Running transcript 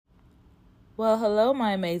Well, hello,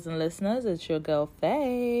 my amazing listeners. It's your girl,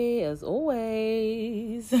 Faye, as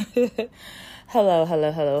always.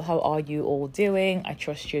 Hello. How are you all doing? I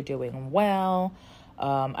trust you're doing well.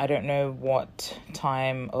 I don't know what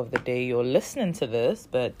time of the day you're listening to this,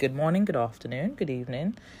 but good morning, good afternoon, good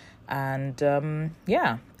evening. And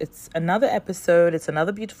it's another episode. It's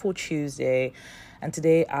another beautiful Tuesday. And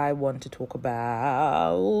today I want to talk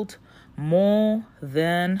about more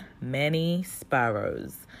than many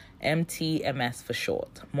sparrows. MTMS for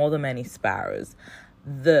short. More than many sparrows.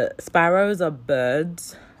 The sparrows are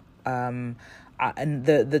birds. And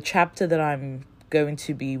the chapter that I'm going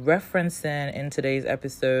to be referencing in today's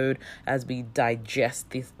episode as we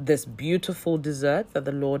digest this beautiful dessert that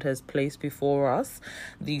the Lord has placed before us,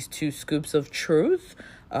 these two scoops of truth.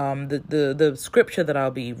 The scripture that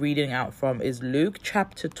I'll be reading out from is Luke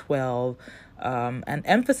chapter 12, and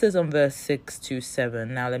emphasis on verse 6 to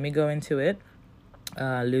 7. Now let me go into it.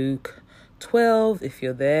 Luke 12, if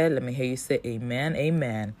you're there, let me hear you say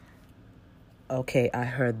amen. Okay, I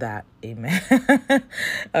heard that. Amen.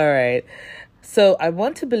 All right. So I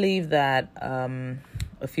want to believe that a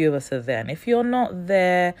few of us are there. And if you're not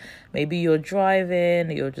there, maybe you're driving,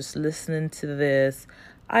 you're just listening to this,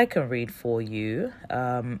 I can read for you.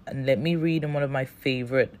 And let me read in one of my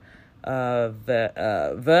favorite versions.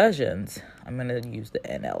 I'm going to use the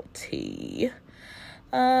NLT.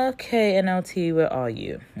 Okay, NLT, where are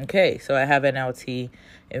you? Okay, so I have NLT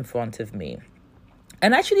in front of me.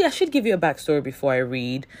 And actually, I should give you a backstory before I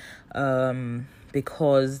read,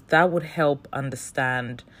 because that would help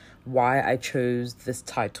understand why I chose this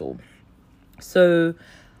title. So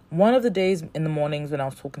one of the days in the mornings when I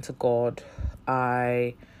was talking to God,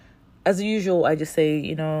 as usual, I just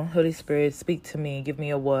say, Holy Spirit, speak to me, give me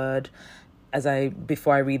a word.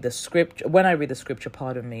 Before I read the scripture, when I read the scripture,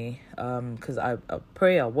 pardon me, because I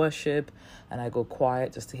pray, I worship, and I go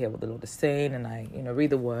quiet just to hear what the Lord is saying, and I, read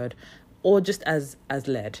the word, or just as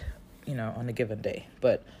led, on a given day.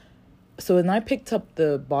 But so when I picked up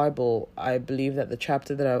the Bible, I believe that the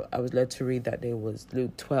chapter that I was led to read that day was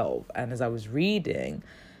Luke 12, and as I was reading,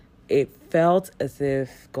 it felt as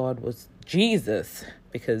if God was Jesus,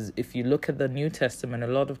 because if you look at the New Testament, a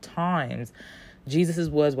lot of times Jesus'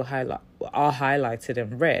 words are highlighted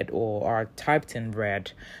in red or are typed in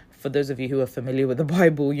red. For those of you who are familiar with the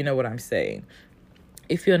Bible, you know what I'm saying.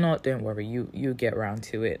 If you're not, don't worry, you get around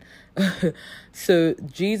to it. So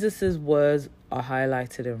Jesus' words are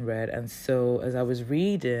highlighted in red. And so as I was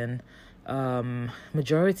reading,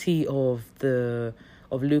 majority of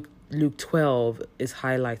Luke 12 is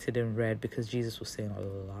highlighted in red because Jesus was saying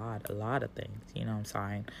a lot of things. I'm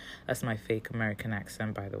saying? That's my fake American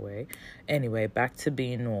accent, by the way. Anyway, back to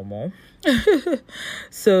being normal.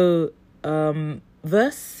 So,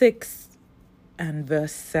 verse 6 and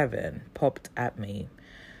verse 7 popped at me.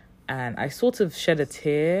 And I sort of shed a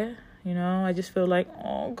tear. I just feel like,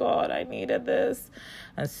 oh God, I needed this.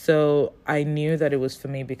 And so I knew that it was for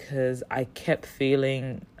me because I kept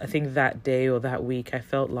feeling, I think that day or that week, I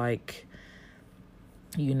felt like,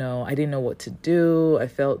 I didn't know what to do. I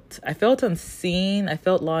felt unseen. I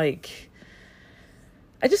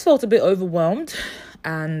just felt a bit overwhelmed,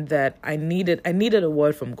 and that I needed a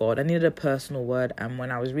word from God. I needed a personal word. And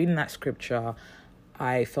when I was reading that scripture,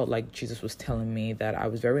 I felt like Jesus was telling me that I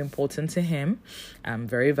was very important to him. I'm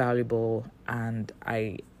very valuable. And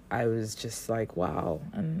I was just like, wow.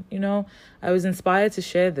 And, I was inspired to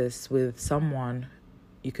share this with someone.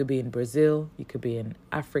 You could be in Brazil, you could be in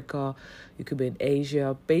Africa, you could be in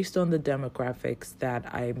Asia, based on the demographics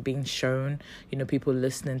that I'm being shown, people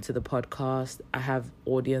listening to the podcast. I have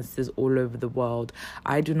audiences all over the world.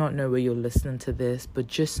 I do not know where you're listening to this, but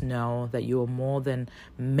just know that you are more than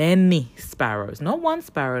many sparrows. Not one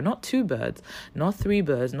sparrow, not two birds, not three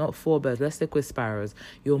birds, not four birds. Let's stick with sparrows.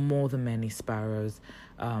 You're more than many sparrows.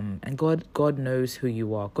 And God knows who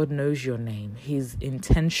you are. God knows your name. He's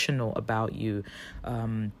intentional about you.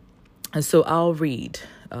 And so I'll read.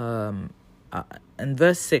 And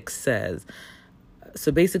verse 6 says,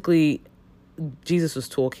 so basically, Jesus was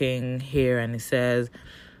talking here and he says,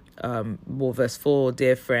 verse 4,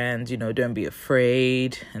 dear friends, don't be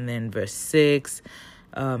afraid. And then verse 6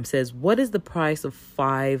 says, what is the price of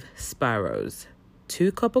 5 sparrows?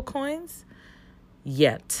 2 copper coins?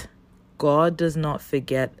 Yet God does not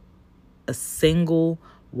forget a single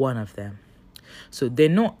one of them. So they're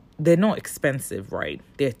not expensive, right?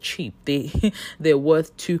 They're cheap. They're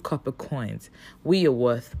worth 2 copper coins. We are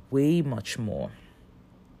worth way much more.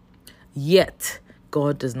 Yet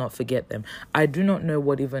God does not forget them. I do not know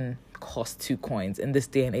what even costs 2 coins in this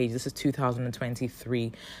day and age. This is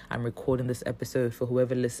 2023. I'm recording this episode for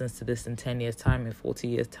whoever listens to this in 10 years time, in 40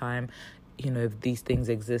 years time. if these things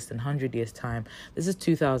exist in 100 years' time. This is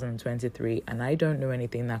 2023, and I don't know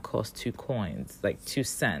anything that costs 2 coins, like 2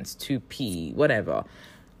 cents, 2p, whatever.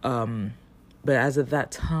 But as of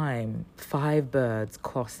that time, 5 birds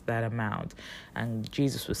cost that amount. And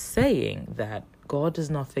Jesus was saying that God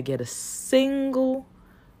does not forget a single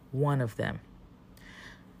one of them.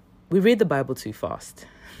 We read the Bible too fast.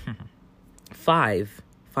 5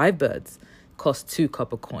 birds cost 2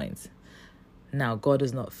 copper coins. Now, God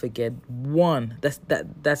does not forget one.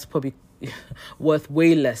 That's probably worth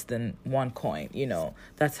way less than 1 coin.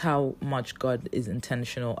 That's how much God is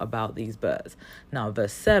intentional about these birds. Now,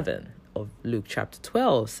 verse 7 of Luke chapter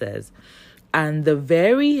 12 says, "And the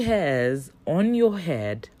very hairs on your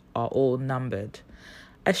head are all numbered."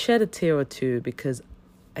 I shed a tear or two because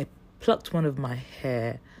I plucked one of my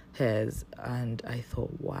hairs and I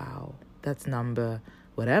thought, wow, that's number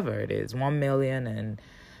whatever it is,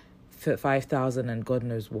 1,005,000 and God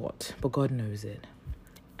knows what, but God knows it.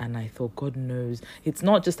 And I thought, God knows. It's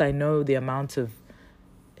not just I know the amount of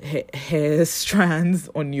hair strands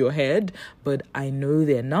on your head, but I know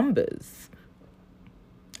their numbers.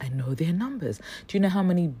 I know their numbers. Do you know how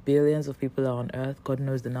many billions of people are on earth? God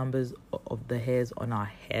knows the numbers of the hairs on our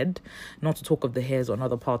head, not to talk of the hairs on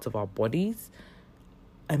other parts of our bodies.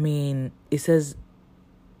 I mean, it says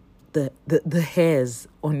the hairs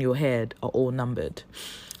on your head are all numbered.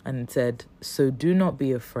 And it said, "So do not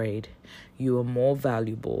be afraid. You are more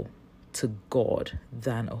valuable to God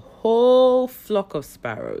than a whole flock of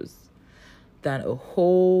sparrows." Than a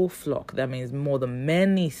whole flock. That means more than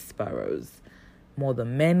many sparrows. More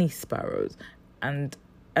than many sparrows. And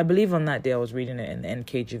I believe on that day I was reading it in the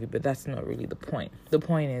NKJV, but that's not really the point. The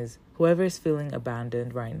point is, whoever is feeling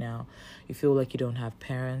abandoned right now, you feel like you don't have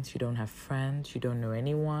parents, you don't have friends, you don't know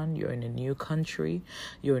anyone, you're in a new country,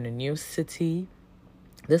 you're in a new city,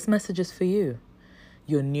 this message is for you.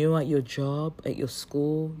 You're new at your job, at your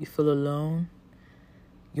school, you feel alone,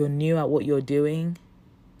 you're new at what you're doing.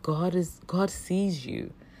 God sees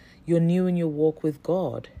you. You're new in your walk with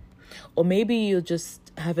God. Or maybe you're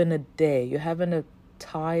just having a day, you're having a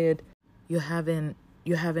tired,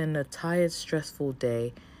 stressful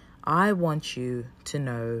day. I want you to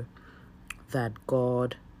know that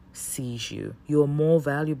God sees you. You're more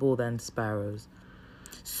valuable than sparrows.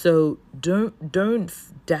 So don't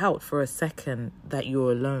doubt for a second that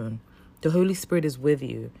you're alone. The Holy Spirit is with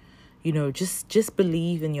you. Just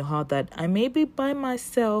believe in your heart that I may be by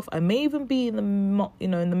myself. I may even be in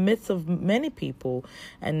the midst of many people,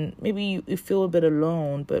 and maybe you feel a bit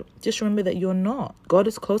alone. But just remember that you're not. God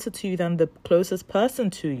is closer to you than the closest person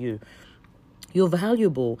to you. You're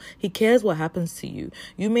valuable. He cares what happens to you.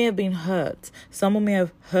 You may have been hurt. Someone may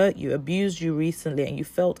have hurt you, abused you recently, and you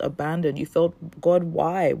felt abandoned. You felt, God,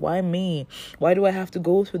 why? Why me? Why do I have to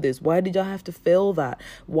go through this? Why did I have to feel that?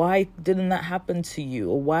 Why didn't that happen to you?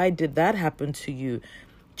 Or why did that happen to you?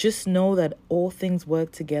 Just know that all things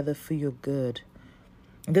work together for your good.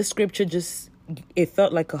 This scripture it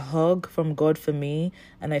felt like a hug from God for me.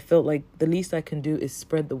 And I felt like the least I can do is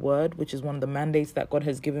spread the word, which is one of the mandates that God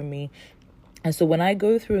has given me. And so when I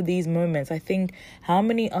go through these moments, I think how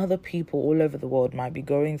many other people all over the world might be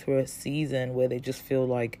going through a season where they just feel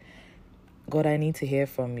like, God, I need to hear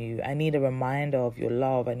from you. I need a reminder of your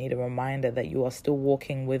love. I need a reminder that you are still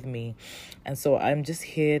walking with me. And so I'm just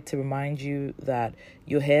here to remind you that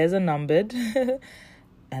your hairs are numbered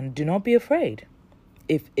and do not be afraid.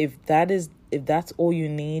 If that's all you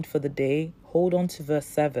need for the day, hold on to verse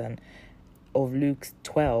 7 of Luke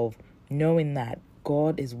 12, knowing that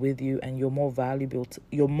God is with you and you're more valuable, to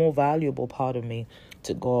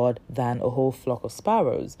God than a whole flock of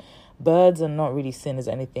sparrows. Birds are not really seen as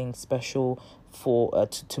anything special for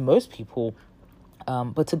to most people,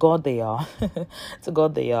 but to God they are. To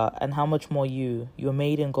God they are. And how much more you're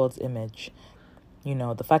made in God's image.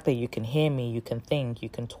 The fact that you can hear me, you can think, you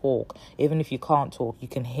can talk. Even if you can't talk, you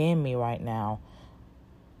can hear me right now.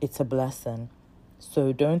 It's a blessing.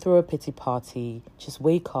 So don't throw a pity party. Just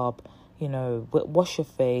wake up. Wash your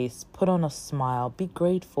face, put on a smile, be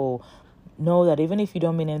grateful. Know that even if you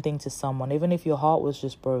don't mean anything to someone, even if your heart was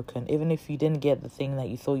just broken, even if you didn't get the thing that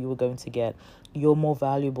you thought you were going to get, you're more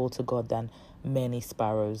valuable to God than many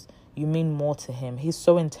sparrows. You mean more to him. He's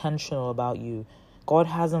so intentional about you. God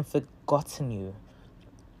hasn't forgotten you.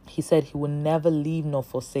 He said he will never leave nor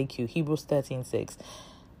forsake you. Hebrews 13:6.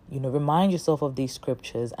 Remind yourself of these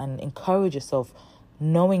scriptures and encourage yourself,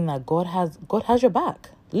 knowing that God has your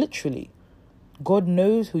back. Literally, God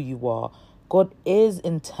knows who you are. God is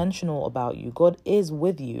intentional about you. God is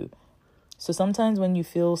with you. So sometimes when you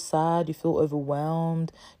feel sad, you feel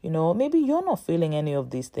overwhelmed, maybe you're not feeling any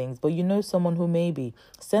of these things, but someone who may be.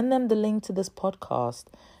 Send them the link to this podcast.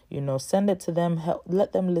 Send it to them,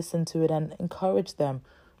 let them listen to it and encourage them.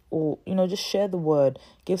 Or, just share the word.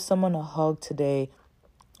 Give someone a hug today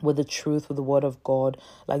with the truth, with the word of God,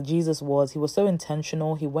 like Jesus was. He was so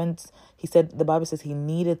intentional. He said, the Bible says he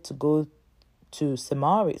needed to go to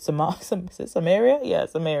Samaria. Is it Samaria? Yeah,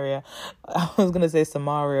 Samaria. I was going to say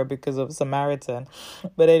Samaria because of Samaritan.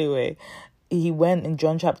 But anyway, he went in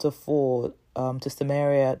John chapter 4 to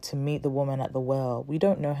Samaria to meet the woman at the well. We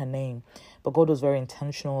don't know her name, but God was very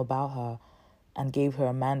intentional about her and gave her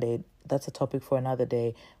a mandate. That's a topic for another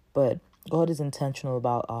day. But God is intentional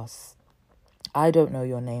about us. I don't know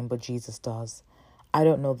your name, but Jesus does. I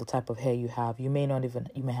don't know the type of hair you have. You may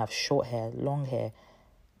have short hair, long hair,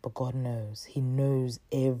 but God knows. He knows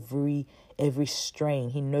every strain.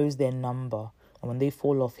 He knows their number. And when they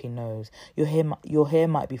fall off, he knows. Your hair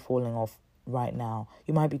might be falling off right now.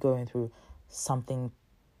 You might be going through something,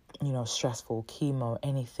 stressful, chemo,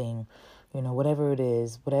 anything, whatever it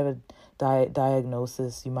is, whatever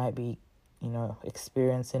diagnosis you might be,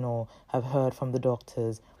 experiencing or have heard from the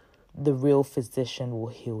doctors. The real physician will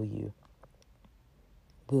heal you.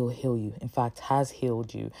 Will heal you. In fact, has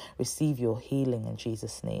healed you. Receive your healing in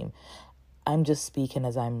Jesus' name. I'm just speaking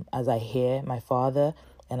as I hear my Father,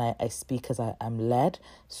 and I speak as I'm led.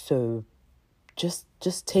 So just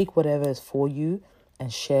take whatever is for you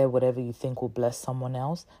and share whatever you think will bless someone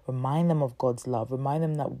else. Remind them of God's love. Remind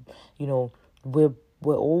them that,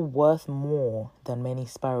 we're all worth more than many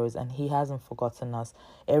sparrows, and he hasn't forgotten us.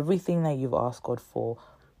 Everything that you've asked God for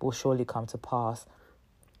will surely come to pass.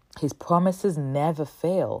 His promises never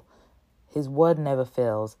fail. His word never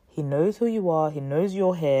fails. He knows who you are. He knows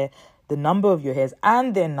your hair, the number of your hairs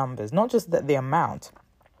and their numbers, not just the amount.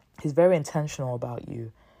 He's very intentional about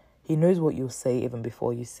you. He knows what you'll say even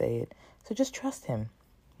before you say it. So just trust him.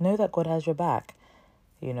 Know that God has your back.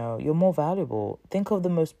 You're more valuable. Think of the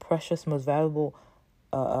most precious, most valuable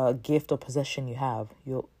gift or possession you have.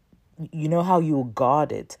 You know how you will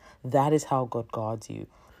guard it. That is how God guards you.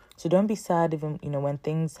 So don't be sad even, when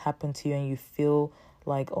things happen to you and you feel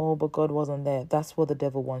like, oh, but God wasn't there. That's what the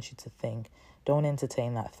devil wants you to think. Don't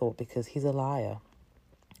entertain that thought because he's a liar.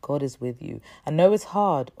 God is with you. I know it's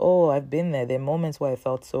hard. Oh, I've been there. There are moments where I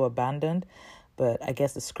felt so abandoned, but I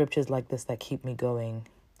guess the scriptures like this that keep me going.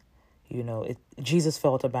 Jesus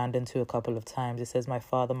felt abandoned too a couple of times. It says, my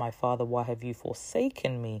father, why have you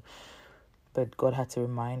forsaken me? But God had to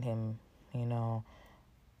remind him,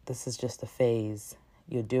 this is just a phase.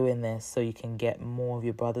 You're doing this so you can get more of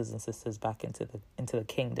your brothers and sisters back into the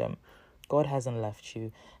kingdom. God hasn't left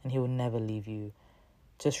you, and he will never leave you.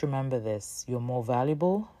 Just remember this. You're more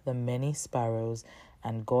valuable than many sparrows,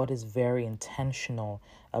 and God is very intentional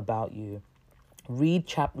about you.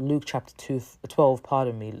 Read Luke chapter 12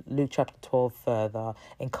 further.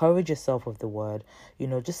 Encourage yourself with the word.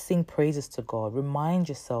 Just sing praises to God. Remind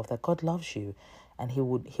yourself that God loves you, and he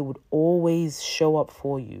would always show up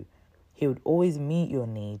for you. He would always meet your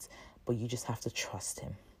needs, but you just have to trust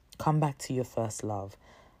him. Come back to your first love.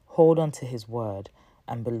 Hold on to his word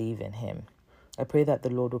and believe in him. I pray that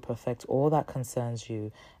the Lord will perfect all that concerns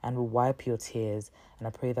you and will wipe your tears. And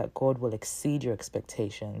I pray that God will exceed your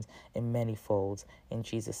expectations in many folds. In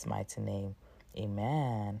Jesus' mighty name,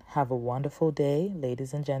 amen. Have a wonderful day,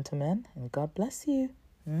 ladies and gentlemen, and God bless you.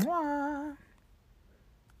 Mwah.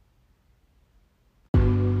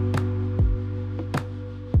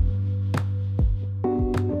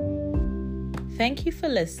 Thank you for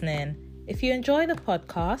listening. If you enjoy the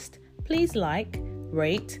podcast, please like,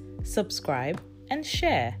 rate, subscribe, and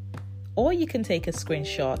share. Or you can take a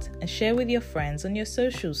screenshot and share with your friends on your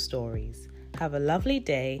social stories. Have a lovely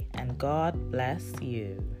day and God bless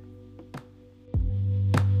you.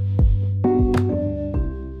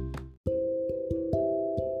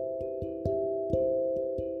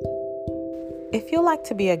 If you'd like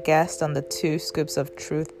to be a guest on the 2 Scoops of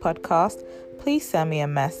Truth podcast, please send me a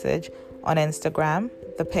message on Instagram.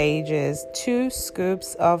 The page is 2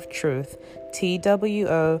 Scoops of Truth,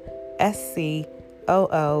 TWOSCOOPSOFTRUTH.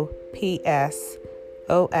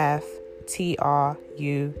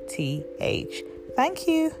 Thank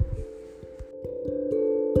you.